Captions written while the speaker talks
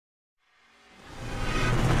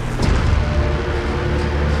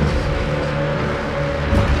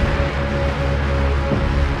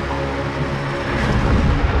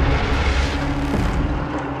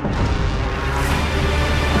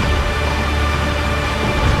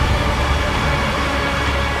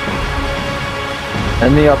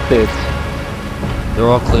Any updates? They're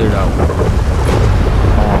all cleared out.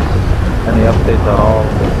 Any updates at all?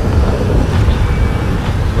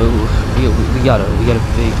 We got a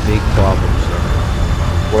big problem, sir.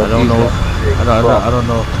 Well, I don't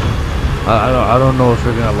know. I don't know if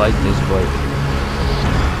you're gonna like this, but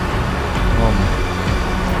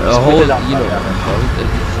the whole, you know,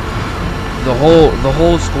 the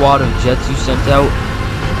whole squad of jets you sent out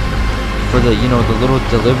for the, you know, the little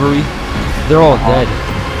delivery, they're all dead.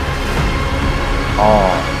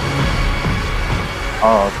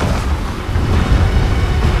 Oh, okay.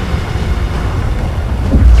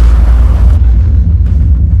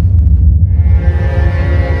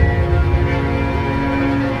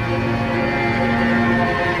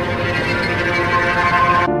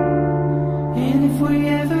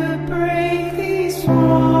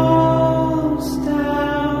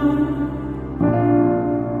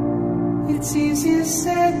 It's easier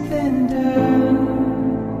said than done.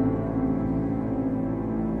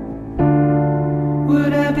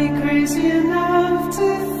 Would I be crazy enough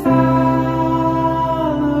to follow?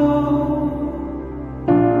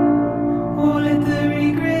 Or let the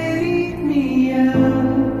regret eat me up?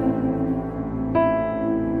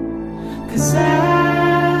 'Cause I'm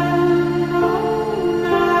on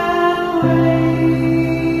my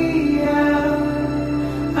way out.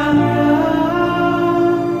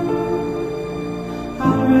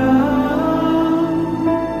 I'll run.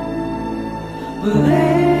 Well,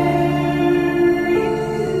 there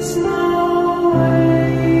is no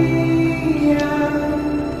way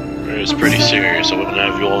out. It's pretty serious. I wouldn't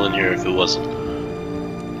have you all in here if it wasn't.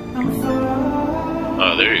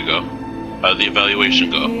 There you go. How'd the evaluation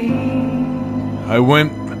go? It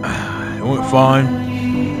went fine.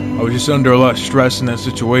 I was just under a lot of stress in that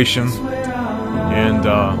situation, and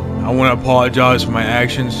I want to apologize for my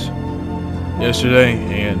actions yesterday,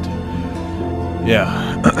 and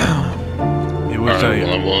yeah, it was. Alright,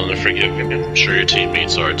 well, I'm willing to forgive you. I'm sure your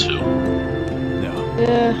teammates are too.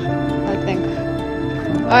 Yeah, I think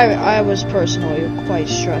I was personally quite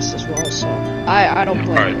stressed as well, so I don't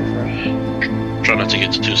blame you for it. Try not to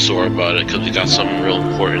get too sore about it, because we got something real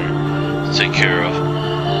important to take care of.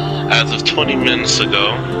 As of 20 minutes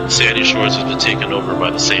ago, Sandy Shores has been taken over by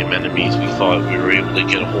the same enemies we thought we were able to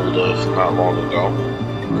get a hold of not long ago.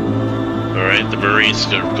 Alright, the Marines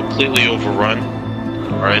are completely overrun.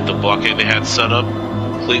 Alright, the blockade they had set up,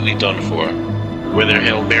 completely done for. With their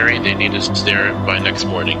Hail Mary, they need us there by next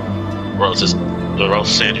morning. Or else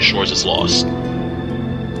Sandy Shores is lost.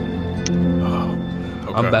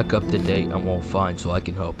 Okay. I'm back up to date. I'm all fine, so I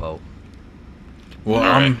can help out. Well,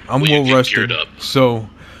 Alright, I'm well rested, so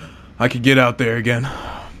I could get out there again.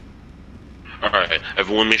 Alright,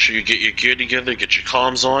 everyone make sure you get your gear together, get your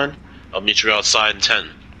comms on. I'll meet you outside in 10.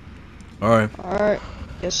 Alright. Alright.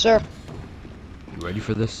 Yes, sir. You ready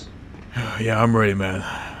for this? Yeah, I'm ready, man.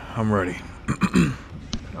 I'm ready.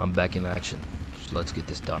 I'm back in action. So let's get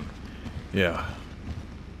this done. Yeah.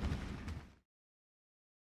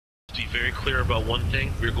 To be very clear about one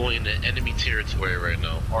thing, we're going into enemy territory right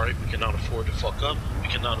now. Alright, we cannot afford to fuck up. We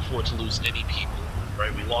cannot afford to lose any people.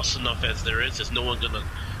 Right, we lost enough as there is. There's no one gonna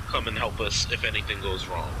come and help us if anything goes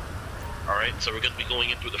wrong. Alright, so we're gonna be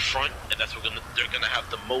going in through the front, and that's where they're gonna have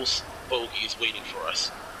the most bogeys waiting for us.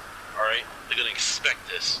 Alright, they're gonna expect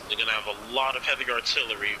this. They're gonna have a lot of heavy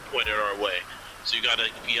artillery pointed our way, so you gotta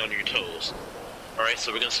be on your toes. Alright,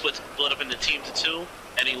 so we're gonna split up into teams of 2.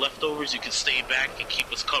 Any leftovers, you can stay back and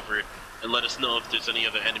keep us covered, and let us know if there's any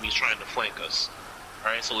other enemies trying to flank us.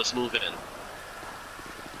 Alright, so let's move it in.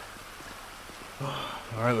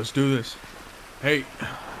 Alright, let's do this. Hey,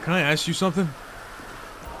 can I ask you something?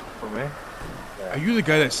 For me? Are you the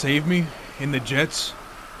guy that saved me in the jets?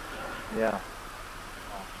 Yeah.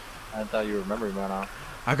 I thought you remembered me now.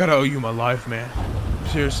 I gotta owe you my life, man.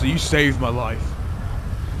 Seriously, you saved my life.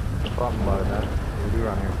 No problem about it, man. What do we do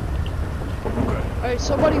around here? Okay. Alright,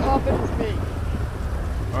 somebody hop in with me.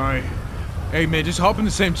 Alright. Hey, man, just hop in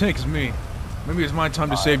the same tank as me. Maybe it's my time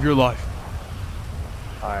to save your life.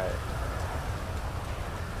 Alright.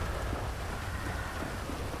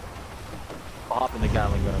 I'll hop in the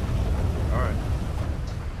Gatling gun. Alright.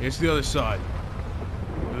 It's the other side.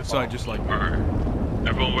 The other side, just like me. Alright.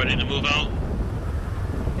 Everyone ready to move out?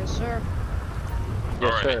 Yes, sir.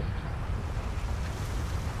 Alright. Sure.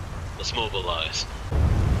 Let's mobilize.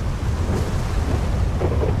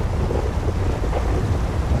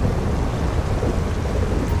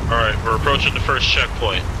 Alright, we're approaching the first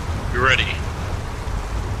checkpoint. You ready?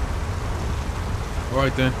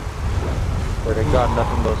 Alright then. Where to God,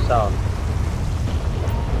 nothing goes south.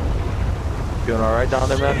 Doing alright down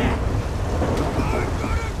there, man?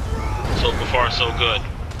 So far, so good.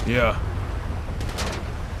 Yeah.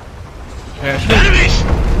 Pass. Enemies!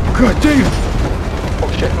 God damn! Oh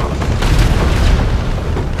shit.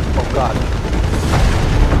 Oh god.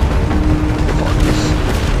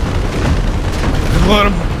 There's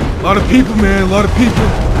a lot of people, man. A lot of people.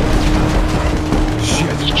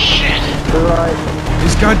 Shit. Shit. You're right.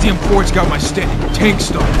 This goddamn port's got my tank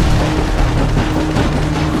stuck.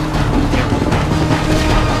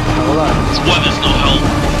 Hold on. This weather's no help.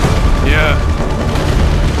 Yeah.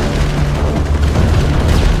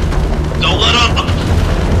 Don't let up!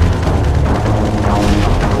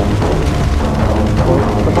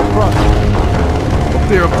 Come up front. Up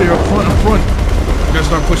there, up front, up front. We gotta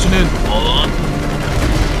start pushing in. Hold on.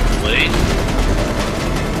 Wait.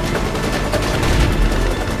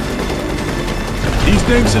 These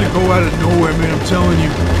things gonna go out of nowhere, man, I'm telling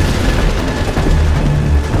you.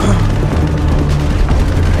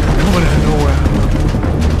 Coming out of nowhere.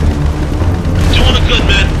 Doing it good,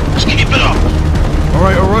 man. Just keep it up.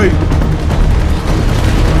 Alright, alright.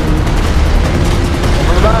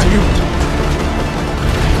 Dude.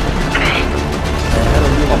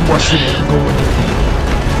 I'm rushing it, I'm going in.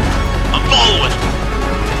 I'm following.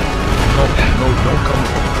 No, don't come.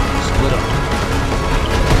 Split up.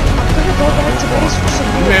 I'm gonna go back to base for some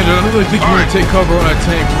more. Man, I don't really think you want to take cover on that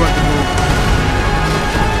tank. We're about to move.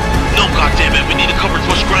 No, goddammit, we need to cover as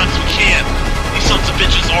much ground as we can. These sons of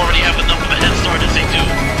bitches already have enough of a head start as they do.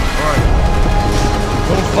 Alright.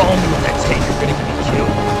 Don't follow me with that tank. You're gonna get me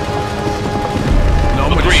killed. No,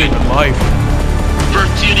 I'm gonna Agreed. save your life.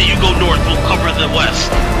 First unit, you go north, we'll cover the west.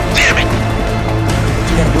 Damn it!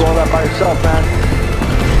 You can't do all that by yourself, man.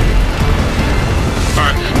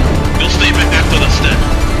 Alright, you'll stay back with us then.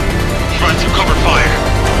 Try to cover fire.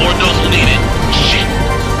 Lord knows we'll need it. Shit!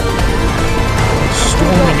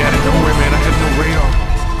 Storming out of nowhere, man. I had no radar.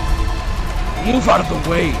 Move out of the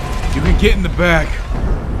way. You can get in the back.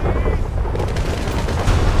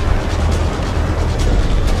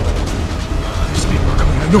 Sniper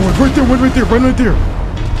coming out of nowhere. Right there, one right there, right there.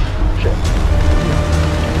 Shit.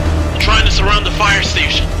 We're trying to surround the fire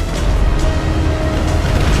station.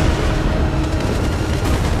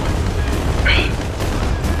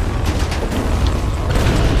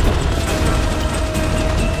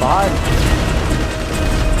 Behind.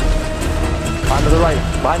 Behind to the right.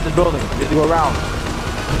 Behind the building. You need to go around.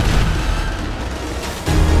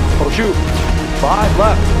 Oh shoot. Behind,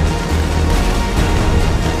 left.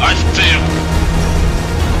 I see him.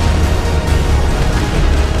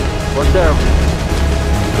 Right there.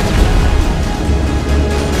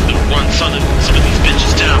 Gonna run some of these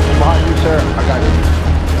bitches down. Behind you, sir. I got you.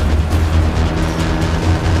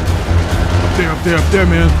 Up there,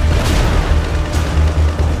 man.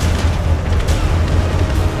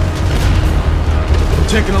 I'm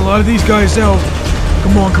taking a lot of these guys out.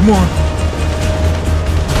 Come on, come on.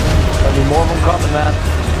 There'll be more of them coming, man.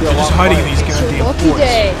 They're just hiding in these It's your goddamn lucky forts.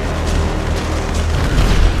 day.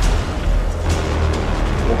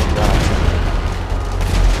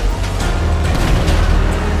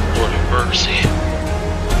 Lord of mercy.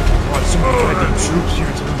 Oh, so many goddamn troops here.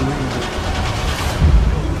 It's unbelievable.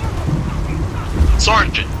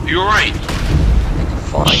 Sergeant, you're right.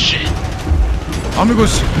 Fine. Shit. I'm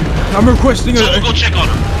requesting Someone go check on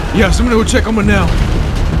her. Yes, I'm gonna go check on her now.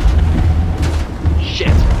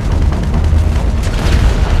 Shit.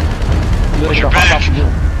 Watch your back.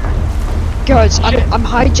 Guys, I'm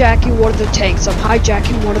hijacking one of their tanks. I'm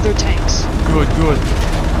hijacking one of their tanks. Good, good.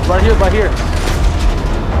 Right here, right here.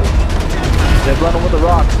 They're running with the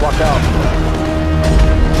rocks. Watch out.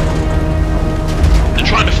 They're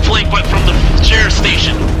trying to flank right from the sheriff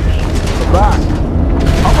station. The back.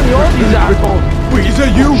 How many are these assholes? Wait, is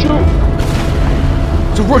that you? Shoot.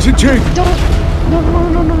 It's a Russian tank. Don't. No.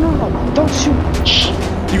 Don't shoot.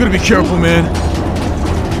 You gotta be careful, man.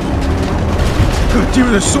 God damn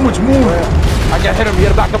it, there's so much more. I got hit him. You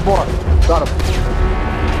gotta back up more. Got him.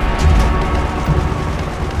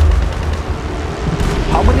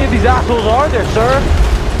 How many of these assholes are there, sir?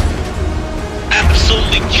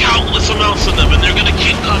 Absolutely countless amounts of them, and they're gonna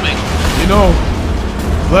keep coming. You know,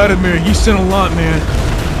 Vladimir, he sent a lot, man.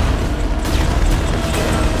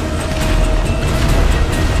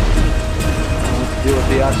 Deal with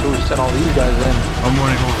the assholes who sent all these guys in. I'm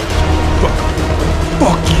running over.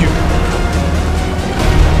 Fuck you.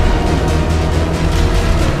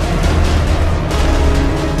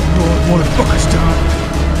 Lord, motherfuckers down.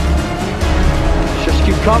 Just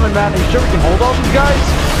keep coming, man. Are you sure we can hold all these guys?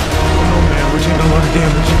 Oh no, man, we're taking a lot of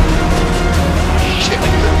damage. Shit.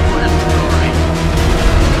 Alright.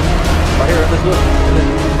 Right here, let's look.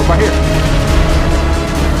 Right here.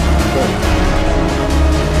 Good.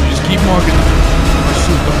 You just keep marking them. I'll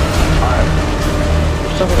shoot them. Alright.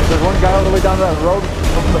 There's one guy all the way down that road.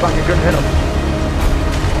 From the back, I couldn't hit him.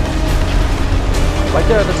 Right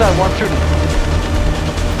there at the side, one shooting.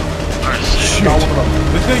 Shit.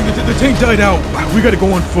 The tank died out. We gotta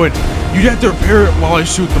go on foot. You'd have to repair it while I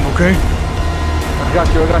shoot them, okay? I got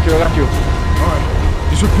you. Alright.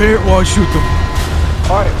 Just repair it while I shoot them.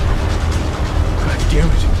 Alright. God damn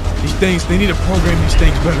it. These things, they need to program these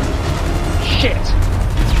things better. Shit.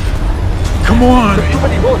 Come on. Too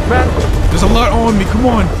many bullets, man. There's a lot on me. Come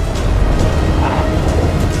on.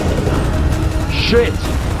 Shit.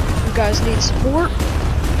 You guys need support?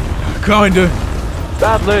 Kinda.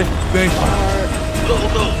 Badly. Thank you. Go.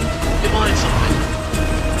 Get behind something.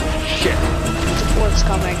 Shit. Support's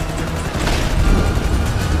coming.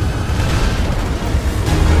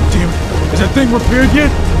 God damn it. Is that thing repaired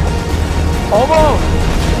yet? Almost.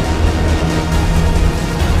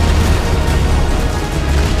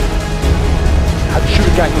 I'm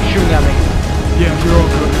shooting guys who's shooting at me. Yeah, you're all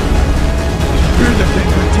good. Just repair that thing,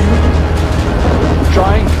 god damn it. I'm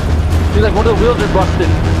trying. Seems like one of the wheels are busted.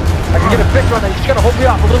 I can get a picture on that. You just gotta hold me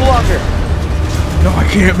off a little longer. No, I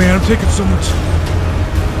can't, man. I'm taking so much.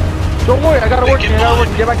 Don't worry, I gotta work. Get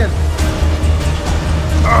Get back in.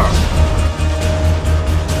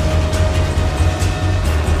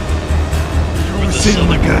 You're only saving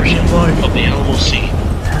my goddamn life. Of the Alamo Sea.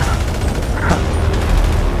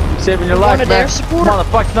 Saving your You life, wanted man. air support? Come on,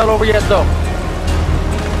 the fight's not over yet, though.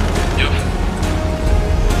 Yep.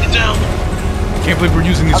 Get down. Can't believe we're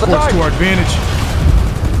using these Other forks side. to our advantage.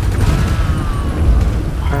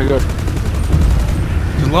 Very good.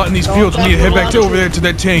 There's a lot in these fields. We need to head back to over there to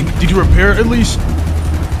that tank. Did you repair it at least?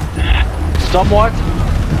 Somewhat.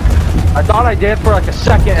 I thought I did for like a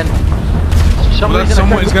second, and for some Well, that reason I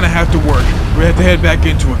someone is couldn't- gonna have to work. We have to head back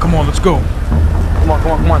into it. Come on, let's go. Come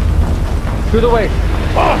on. Through the way.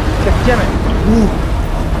 Oh, damn it. Ooh.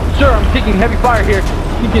 Sir, I'm taking heavy fire here.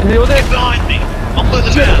 You can deal with it? Get behind me. I'll play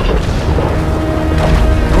the band.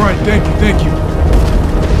 All right, thank you.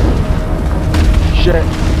 Shit.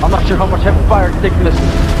 I'm not sure how much heavy fire can take this.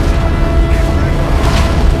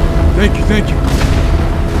 Thank you.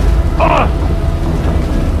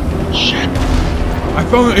 Shit. I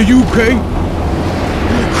found it. Are you okay?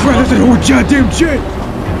 Crap, that's that whole goddamn jet.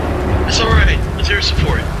 It's alright. Let's air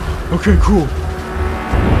support. Okay, cool.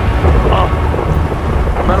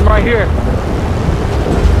 I'm right here.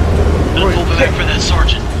 Now go back for that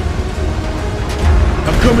sergeant.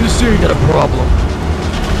 I'm coming to see you. Got a problem.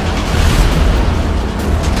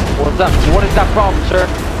 What's that? What is that problem, sir?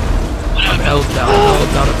 What I'm happened? held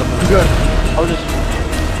down at the moment. Good. I was just...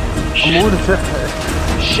 I'm Shit. moving, sir.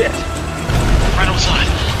 Shit. Right outside.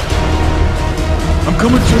 I'm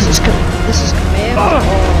coming to This you. is command.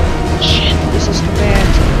 Shit. This is command.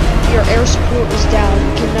 Your air support is down.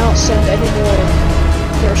 You cannot send any more.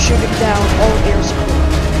 They're shooting down all air support.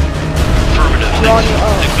 Affirmative. You're on your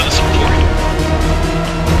own. Thanks for the support.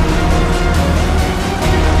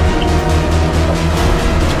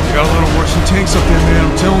 You got a lot of worse than tanks up there, man.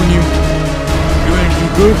 I'm telling you. You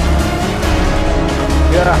good?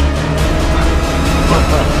 Yeah.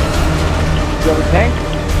 You have a tank?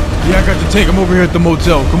 Yeah, I got the tank. I'm over here at the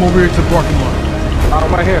motel. Come over here to the parking lot.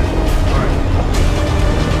 I'm right here. Alright.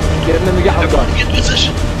 Getting in the gun. Everyone get in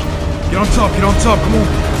position. Get on top, come on.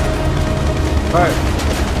 Alright.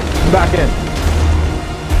 Back in.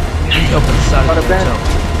 He's up inside Got of a the band. motel.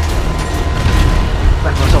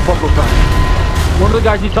 Back myself up real fast. One of the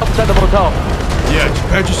guys needs help inside the motel. Yeah, just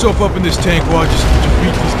patch yourself up in this tank while I just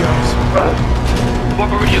beat these guys. I'm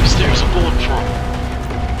already upstairs. I'm going for him.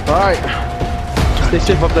 Alright. Stay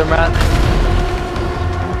safe up there, man.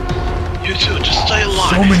 You too. Just stay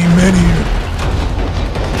alive. So many men here.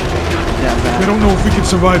 Yeah, man. They don't know if we can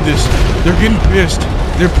survive this. They're getting pissed.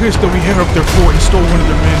 They're pissed that we hit up their fort and stole one of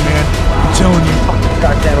their men, man. I'm telling you.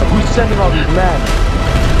 God damn it. Who's sending all these men?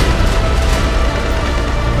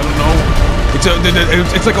 I don't know.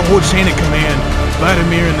 It's like a whole chain of command.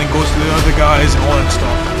 Vladimir and then goes to the other guys and all that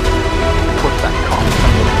stuff. Put that cock,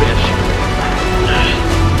 son of a bitch.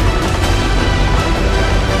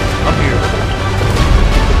 I'm here.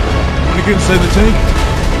 Wanna get inside the tank?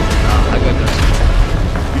 I got this.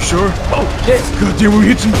 You sure? Oh, shit. God damn, we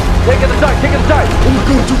hit some. Take it aside, take it aside. Oh my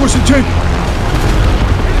god, it's a Russian tank!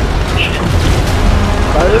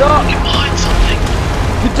 Cut it up. Get behind something.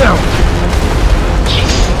 Get down!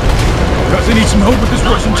 Jesus. Guys, I need some help with this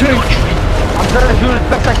Russian tank! I'm trying to do it as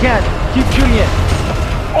best I can. Keep shooting it.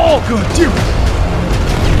 Oh god damn it!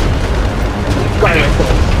 Got it.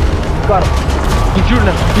 Got him. Keep shooting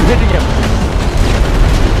him. Keep hitting him.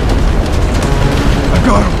 I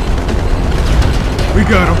got him! We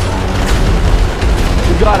got him!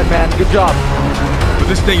 You got it, man. Good job. But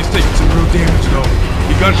this thing is taking some real damage though.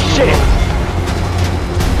 You got Shit.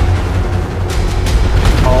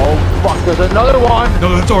 Oh fuck, there's another one.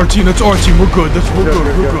 No, that's our team. That's our team. We're good. We're good.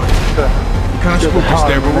 We're good. You kind of spooked us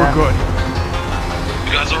there, but we're good.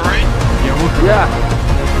 You guys alright? Yeah, we're good.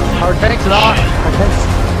 Yeah. Our tank's not. Our tank's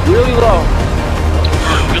really low.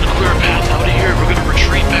 Alright, we're gonna clear a path out of here. We're gonna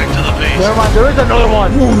retreat back to the base. Never mind, there is another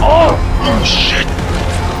one. Whoa. Oh shit!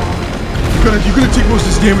 You're gonna take most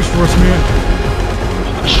of this damage for us, man.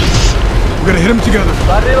 We're gonna hit him together.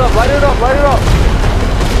 Light it up, light it up, light it up.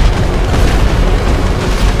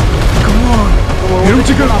 Come on. Hit him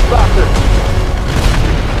together. Faster.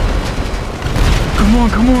 Come on,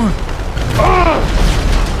 come on.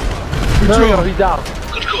 Good There we go, job. he's down.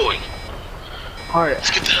 Good going. Alright. Let's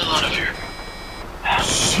get the hell out of here.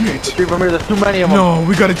 Shit. See from here, there's too many of them. No,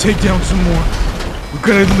 we gotta take down some more. We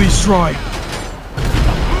gotta at least try.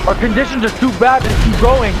 Our conditions are too bad to keep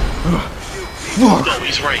going. Fuck. No,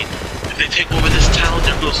 he's right. If they take over this town,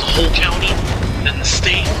 there goes the whole county, then the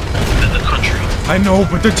state, then the country. I know,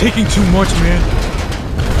 but they're taking too much, man.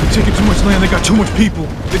 They're taking too much land. They got too much people.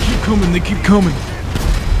 They keep coming. They keep coming.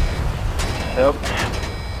 Yep.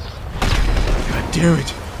 God damn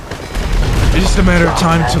it. It's just a matter of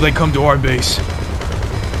time until they come to our base.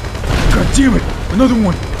 God damn it. Another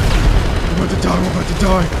one. We're about to die. We're about to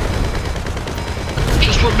die.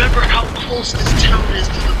 Just remember how close this town is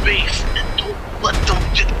to the base, and don't let them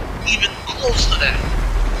get even close to that.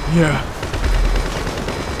 Yeah.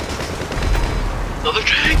 Another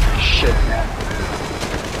tank? Shit, man.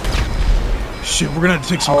 Shit, we're gonna have to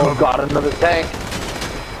take some Oh cover. god, another tank.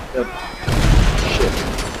 Yep. Shit.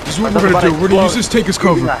 This is what we're gonna do. We're gonna use this tank as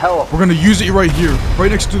cover. Freaking the hell up. We're gonna use it right here,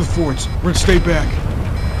 right next to the forts. We're gonna stay back.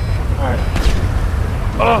 Alright.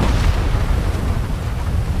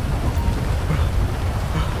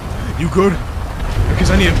 You good? Because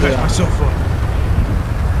I need to patch myself up.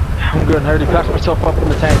 I'm good. I already patched myself up in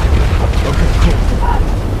the tank. Okay, cool.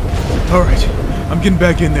 Alright, I'm getting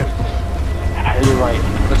back in there. You're right.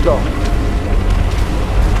 Let's go.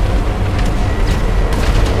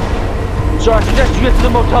 So I suggest you get to the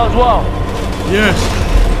motel as well. Yes.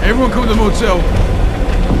 Everyone come to the motel.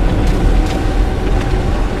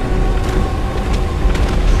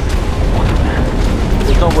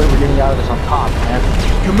 There's no way we're getting out of this on top, man.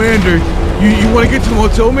 Commander, you want to get to the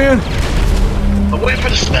motel, man? I'm waiting for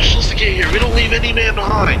the specialists to get here. We don't leave any man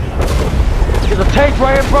behind. There's a tank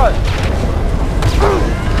right in front.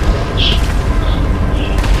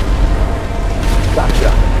 Gotcha.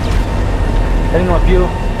 Heading with you.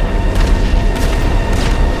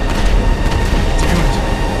 Damn it.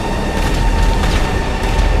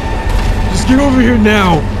 Just get over here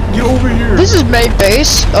now. Get over here. This is main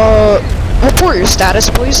base. Report your status,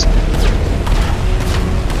 please.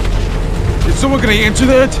 Is someone gonna answer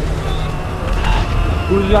that?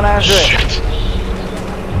 Who's gonna answer it? Shit.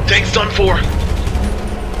 Tank's done for.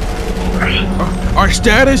 Our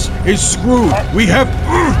status is screwed. We have.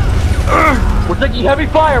 We're taking heavy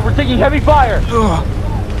fire. We're taking heavy fire.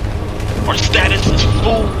 Our status is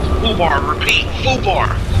FUBAR. Repeat, FUBAR.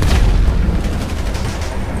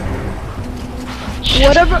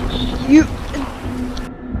 Whatever you.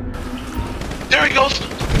 There he goes.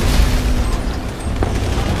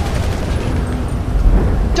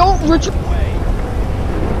 Don't retreat.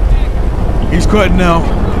 He's cutting now.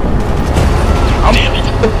 Damn it.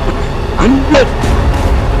 I'm good.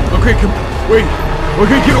 Okay, wait.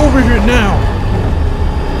 Okay, get over here now.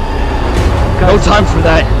 No time for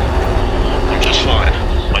that. I'm just fine.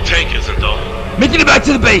 My tank isn't though. Making it back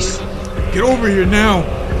to the base. Get over here now.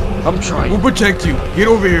 I'm trying. We'll protect you. Get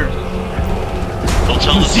over here. Don't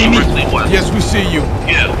tell You us see me? directly west. Yes, we see you.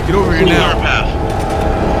 Yeah. Get over here Clear now. path.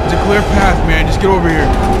 It's a clear path, man. Just get over here.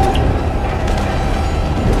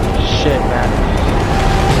 Shit, man.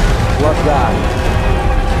 Love God.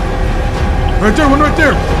 Right there, one right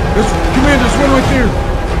there. There's Commander, there's one right there.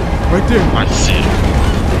 Right there. I see him.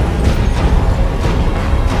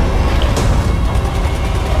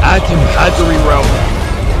 I had to reroute.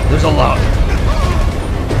 There's a lot.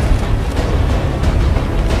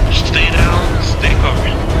 Stay down, stay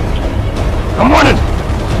covered. I'm running.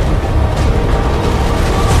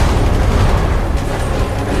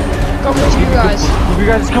 Go with you guys. Keep your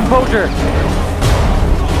guys' composure.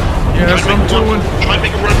 Yeah, that's what I'm doing. Try and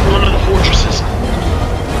make a run for one of the fortresses.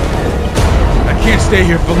 I can't stay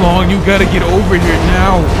here for long. You gotta get over here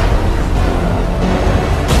now.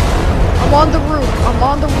 I'm on the roof. I'm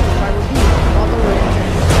on the roof. I repeat, I'm on the roof.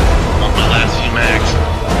 On my last few mags.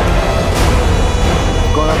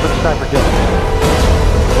 Going up for the sniper kill.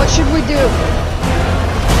 What should we do?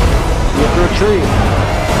 You have to retreat.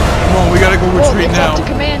 Come on, we gotta go Well, retreat it's now. up to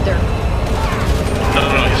Commander. No,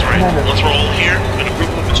 he's right. Once we're all here, we're gonna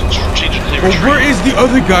group up and change the clear. Well, where is the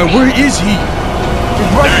other guy? Where is he?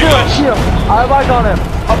 He's right here. I have eyes on him.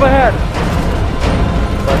 Up ahead.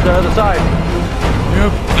 Right there on the side.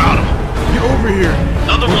 Yep. Got him. Get over here.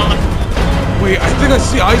 Another one. Wait, I think I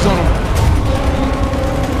see eyes on him.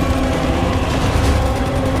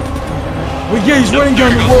 Wait, yeah, he's running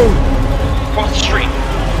down the road. Across the street.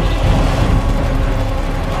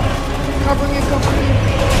 Covering it, covering it.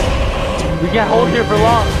 We can't hold here for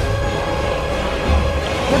long.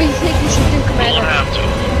 What do you think we should do, We don't Commander? have to.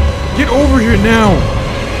 Get over here now.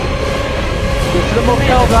 Get to the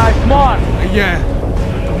motel, guys. Come on. Yeah.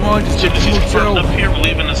 Come on, just get to the He's confirmed motel. up here. We're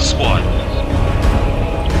leaving as a squad.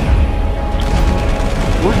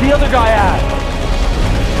 Where's the other guy at?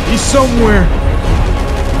 He's somewhere.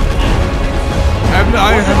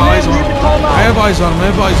 I have eyes on him. I have eyes on him. I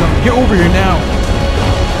have eyes on him. Get over here now.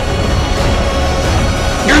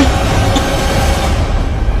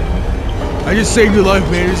 I just saved your life,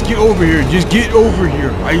 man. Just get over here. Just get over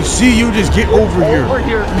here. I see you. Just get over here. Over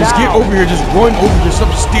here Just get now. over here. Just run over here.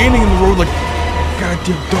 Stop standing in the road like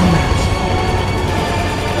goddamn dumbass.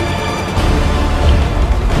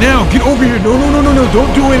 Now, get over here. No.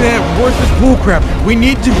 Don't do any of that worthless bullcrap. We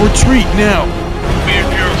need to retreat now. We're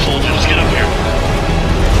hero soldiers. Get up here.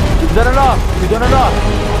 We've done enough. We've done enough.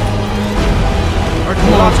 All right,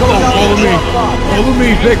 come on. Let's go. Follow me. Follow me.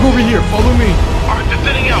 Back over here. Follow me. Alright, they're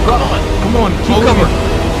thinning out. Come on. Come on. Follow cover. me.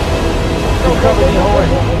 Go cover the whole way.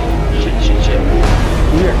 Shit.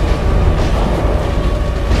 Here.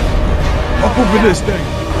 Hop over this thing.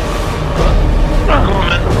 Come on,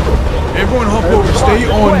 man. Everyone hop over. Stay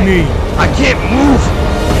on me. I can't move.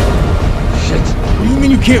 Shit. What do you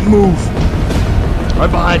mean you can't move?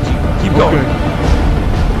 Right behind you. Keep going. Okay.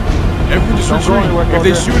 Everyone just Don't go retreat. anywhere, If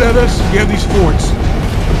they Roger. shoot at us, we have these forts.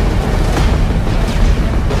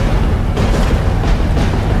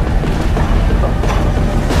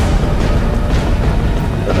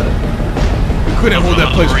 We couldn't hold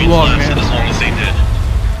that place for long, man. As long as they did.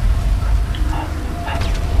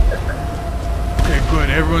 Okay, good.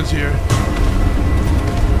 Everyone's here.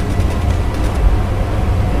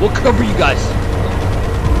 We'll cover you guys.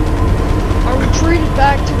 I retreated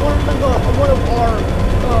back to one of our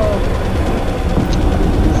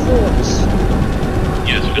forts.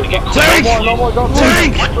 Yes, we're gonna get close. Tank! No more, don't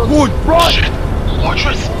Tank! Good. Shit.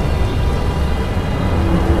 Fortress.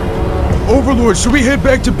 Overlord, should we head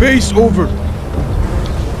back to base? Over.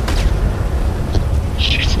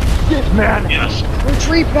 Shit. Shit, man. Yes.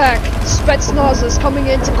 Retreat back. Spetsnaz is coming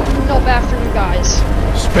in to clean up after you guys.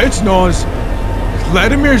 Spetsnaz?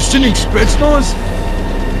 Vladimir is sending Spetsnaz?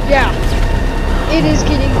 Yeah. It is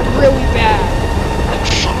getting really bad.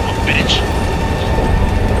 Son of a bitch.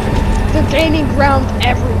 They're gaining ground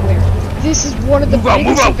everywhere. This is one of the Move out,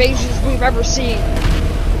 biggest move out. invasions we've ever seen.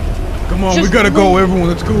 Come on, we Just gotta go, move. everyone.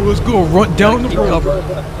 Let's go. Run down the Keep road.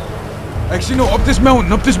 cover. Actually, no, up this mountain.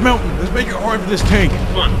 Let's make it hard for this tank.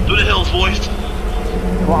 Come on, through the hills, boys.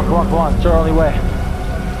 Come on. It's our only way.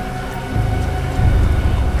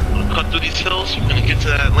 I'm gonna cut through these hills. We're gonna get to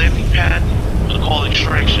that landing pad. I'm gonna call it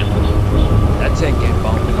extraction. That tank ain't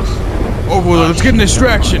bombing us. Overlord, let's get an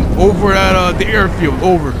extraction. Over at the airfield.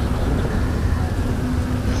 Over.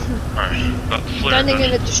 Alright, got the flare Standing gun.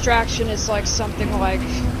 in a distraction is like something like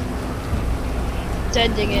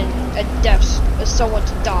standing in a death as someone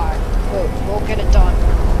to die. We'll get it done.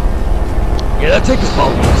 Yeah, that tank is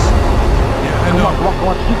bombing us. Yeah, I know. Come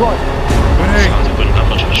on. Keep going. But hey, Sounds like we don't have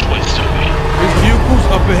much of a choice, do we? there's vehicles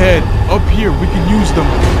up ahead. Up here, we can use them.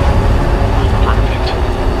 Perfect.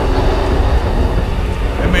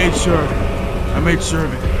 I made sure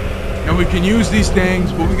of it. And we can use these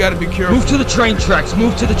things, but we gotta be careful. Move to the train tracks.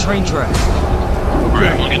 Move to the train tracks.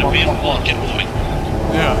 Alright, we're gonna be involved. Get moving.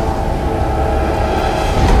 Yeah.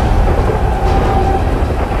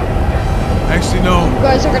 Actually, no. You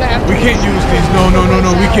guys are gonna have to. We can't use these. No.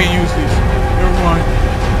 We can't use these. Never mind.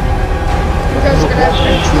 You guys are gonna have to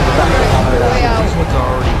retreat on the way out. These ones are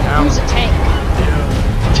already down. Use a tank.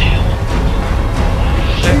 Damn.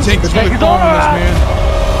 That tank is really following us, man.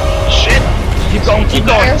 Shit. Keep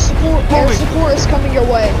going. Air support is coming your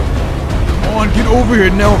way. Come on, get over here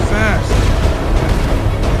now, fast.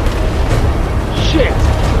 Shit.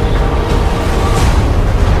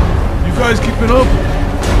 You guys keeping up?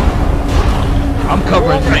 I'm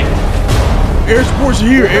covering you. Air support's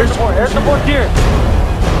here. Air Air support's support here.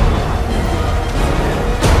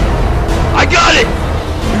 I got it.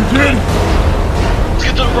 You did? Let's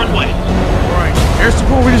get to the runway. Alright. Air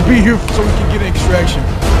support will just be here so we can get an extraction.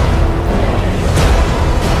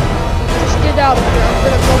 Just get out of here. I'm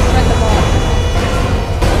gonna go fend them off.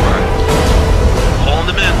 Alright. Calling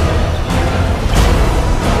them in.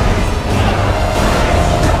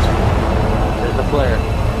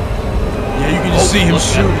 see him Look,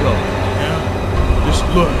 shoot. go. Yeah. Just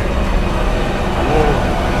look. Whoa.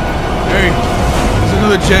 Hey, there's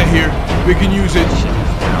another jet here. We can use it.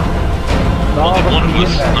 No, Only one of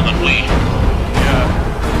us, none of we. Yeah.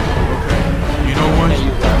 Okay. You know what?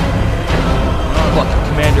 Fuck,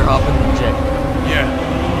 Commander, hop in the jet. Yeah.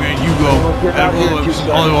 Man, you go.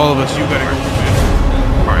 All of us. You gotta go,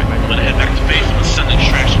 man. Alright, I'm gonna head back to base. I'm gonna send an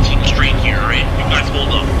extraction team straight here, alright? You guys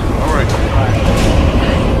hold up. All right.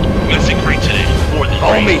 You guys did great today. More than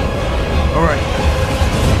Follow great. me. All right.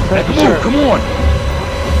 Come on.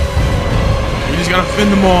 We just gotta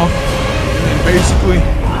fend them off, and basically,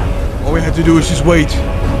 all we have to do is just wait.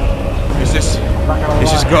 It's just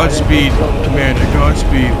Godspeed, Commander.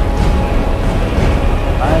 Godspeed.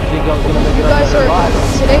 I think I was gonna make it You up guys there alive.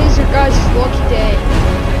 today's your guys' lucky day.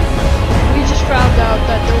 We just found out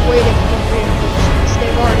that they're waiting for reinforcements.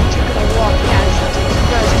 They've already taken a walk casualties. You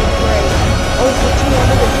guys did great. Over 250 of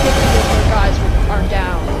their guys are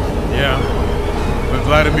down. Yeah. But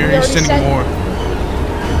Vladimir, We he's already sending sent- more.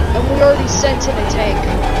 And we already sent in a tank.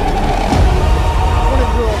 One of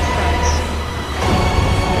your old friends.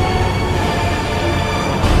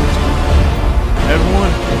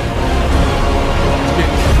 Everyone, let's get.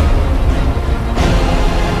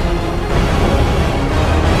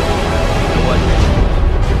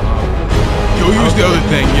 Go use the other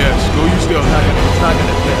thing. Yes, go use the other thing. It's not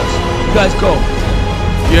gonna fit us. You guys go.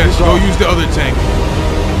 Yes, go use the other tank.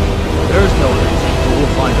 There's no reason, but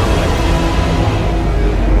we'll find our way.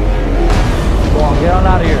 Go on, get on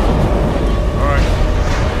out of here. All right.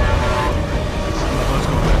 Let's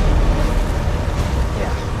go.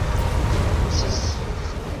 Yeah. This is...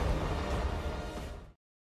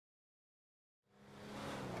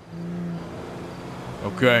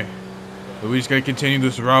 Okay. But we just gotta continue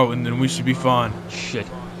this route, and then we should be fine. Shit.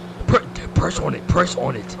 Press on it. Press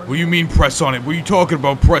on it. What do you mean press on it? What are you talking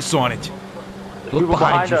about? Press on it. Look People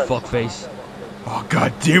behind behind you, us. fuckface. Oh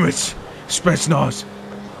god damn it! Spetsnaz.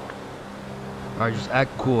 Alright, just act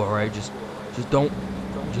cool, alright? Just don't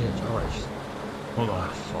judge. Alright, just... Hold on.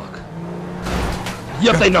 Fuck.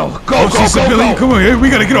 Yep, they know. Go, Oh, see civilian. go! Come on, hey, we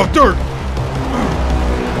gotta get off dirt.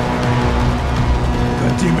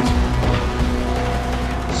 God damn it.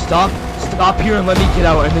 Stop here and let me get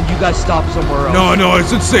out, and then you guys stop somewhere else. No,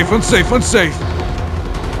 it's unsafe. Stop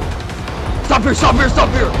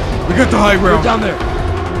here! We got the high We're ground. down there.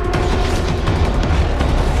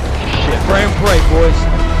 Shit, pray and pray, boys.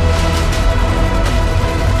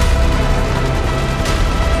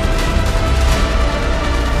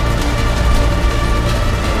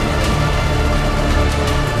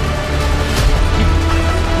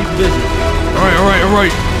 Keep busy. All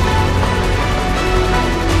right.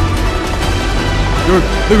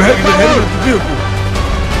 They're heading up the vehicle.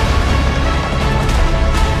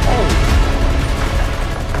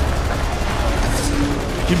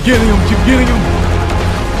 Keep getting him.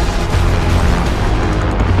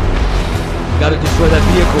 Gotta destroy that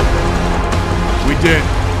vehicle. We did.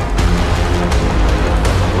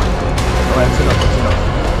 Alright, that's enough.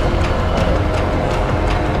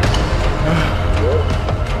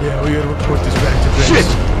 Yeah, we gotta report this back to base. Shit!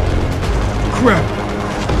 Crap.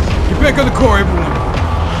 Get back on the car, everyone.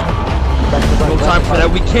 No time for that.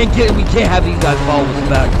 We can't have these guys follow us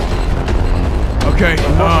back. Okay.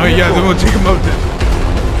 Yeah, then we'll take him out then.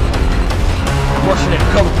 Rushing in,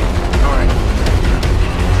 cover me. Alright.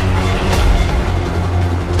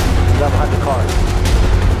 Got behind the car.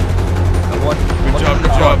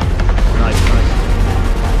 Good job. Nice.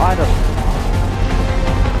 Behind us.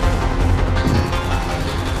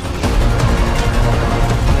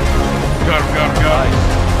 Got him.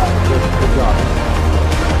 Good job.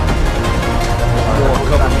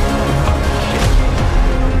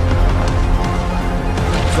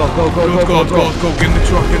 Cover me. Go. Go. Get in the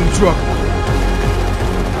truck.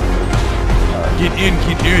 Get in.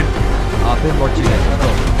 Hop in, Martinez.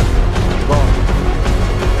 Let's go.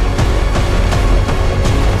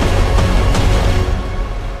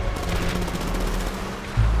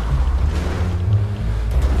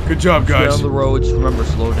 Good job, Stay guys. on the road. Just remember,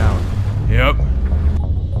 slow down. Yep.